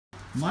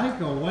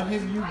Michael, what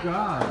have you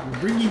got? You're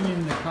bringing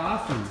in the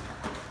coffee.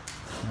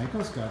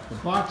 Michael's got the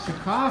box of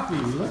coffee.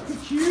 Look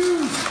at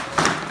you.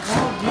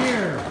 Oh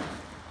dear.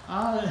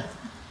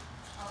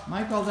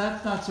 Michael,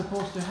 that's not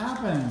supposed to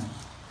happen.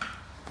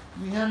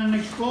 We had an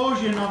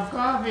explosion of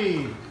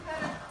coffee.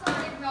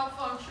 Keurig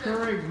malfunction.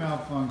 Keurig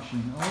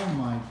malfunction. Oh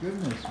my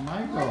goodness,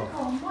 Michael.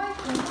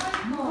 Michael.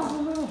 Michael's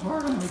a little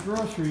hard on the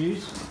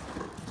groceries.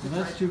 Well,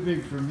 that's too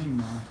big for me,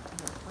 Ma.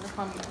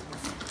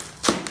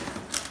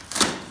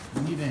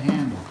 I need a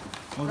handle.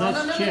 Oh,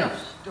 that's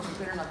chips. No. You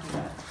better not do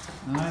that.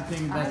 I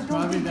think that's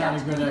probably not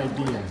a good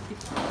idea.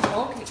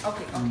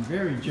 Okay. I'm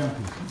very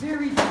jumpy.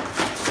 Very jumpy.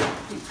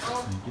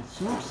 I get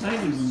so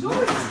excited when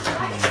So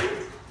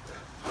excited.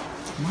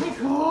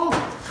 Michael!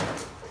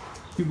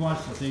 He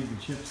wants to take the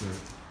chips out.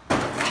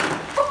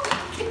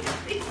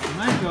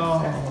 Michael!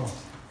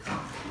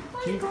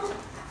 Michael.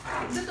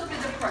 Little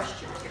bit of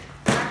question here.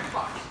 Grab your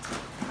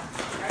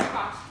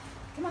box.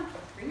 Come on,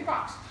 bring your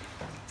box.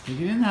 Take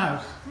it in the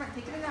house. Come on,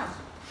 take it in the house.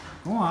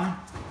 Go on.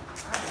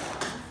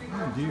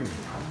 Oh dear.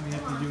 We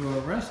have to do a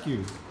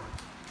rescue.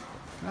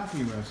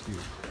 Coffee rescue.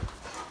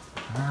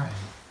 Alright.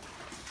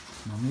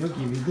 Mommy will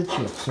give you the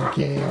chips.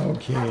 Okay.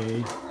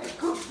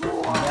 Good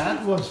boy.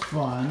 That was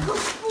fun. Good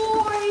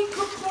boy.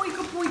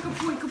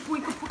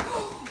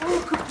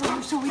 Oh, good boy,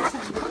 you're so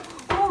excited.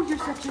 Oh, you're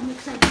such an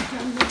excited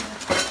young man.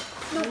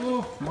 No.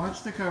 Oh,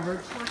 watch the cupboard.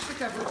 Watch the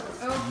cover.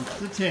 Oh. Watch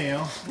the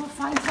tail. We'll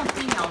find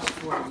something else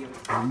for you.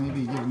 Or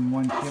maybe give him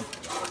one chip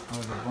out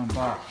of one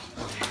box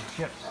of the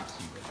chips.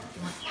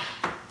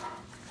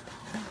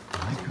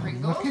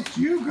 Michael, look at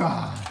you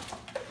got.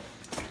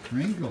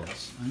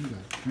 Pringles. I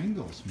got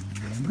Pringles,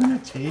 Mommy. I'm going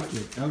to take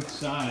it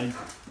outside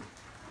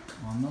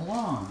on the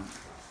lawn.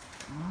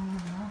 Oh,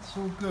 not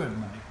so good,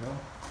 Michael.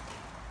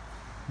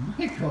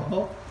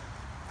 Michael,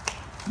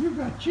 you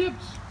got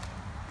chips.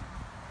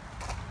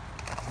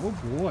 Oh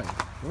boy,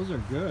 those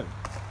are good.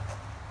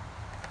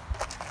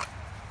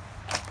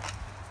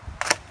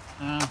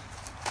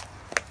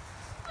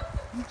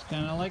 It's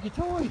kind of like a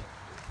toy.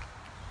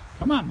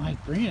 Come on,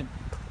 Mike, bring it.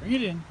 Bring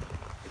it in.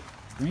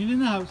 Bring it in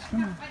the house.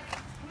 Come on.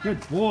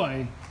 Good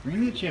boy.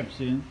 Bring the chips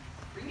in.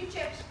 Bring your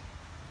chips.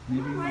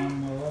 Maybe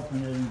Mom will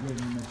open it and give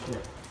him a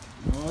chip.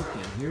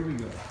 Okay, here we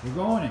go. We're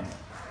going in.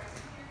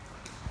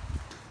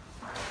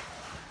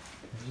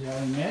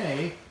 There's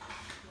May.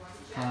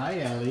 Hi,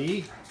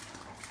 Ellie.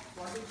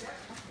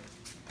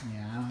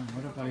 Yeah,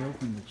 what if I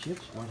open the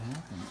chips? What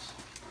happens?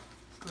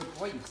 Good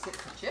boy, you sit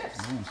for chips.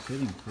 Oh, I'm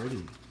sitting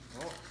pretty.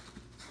 Oh.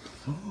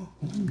 Oh,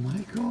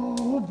 Michael.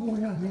 Oh, boy,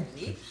 I love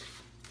chips.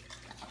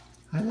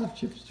 I love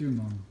chips too,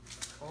 Mom.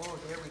 Oh,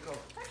 there we go.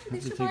 Actually, Have they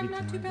to survived take it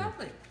not too to my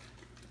badly.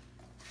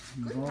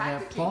 Good all that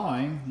packaging.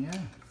 clawing,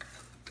 yeah.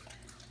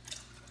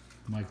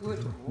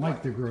 Good boy.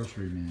 Mike the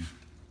grocery man.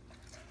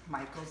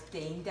 Michael's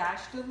Dane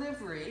Dash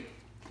delivery.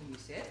 Can you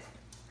sit?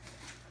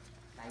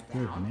 Lie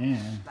down. Good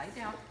man. Lie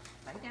down.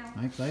 Lie down.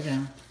 Mike, lie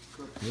down.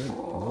 Good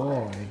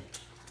boy.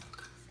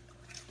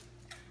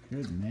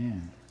 Good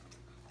man.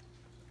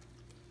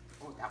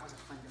 Oh, that was a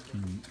fun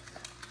delivery.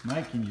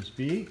 Mike, can you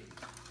speak?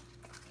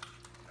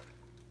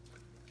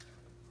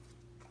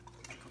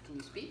 Michael, can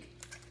you speak?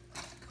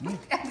 Yeah.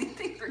 These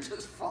things are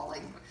just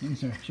falling.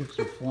 These are chips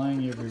are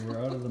flying everywhere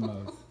out of the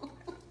mouth.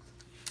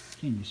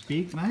 Can you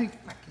speak,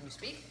 Mike? Mike, can you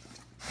speak?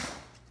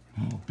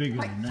 Oh,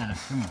 bigger than that.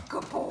 Come on.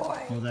 Good boy.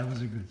 Oh, that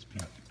was a good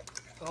speak.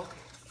 Okay.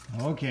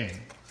 Okay.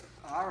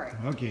 All right.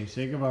 Okay,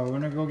 say goodbye. We're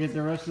going to go get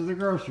the rest of the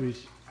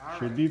groceries. All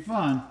Should right. be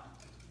fun.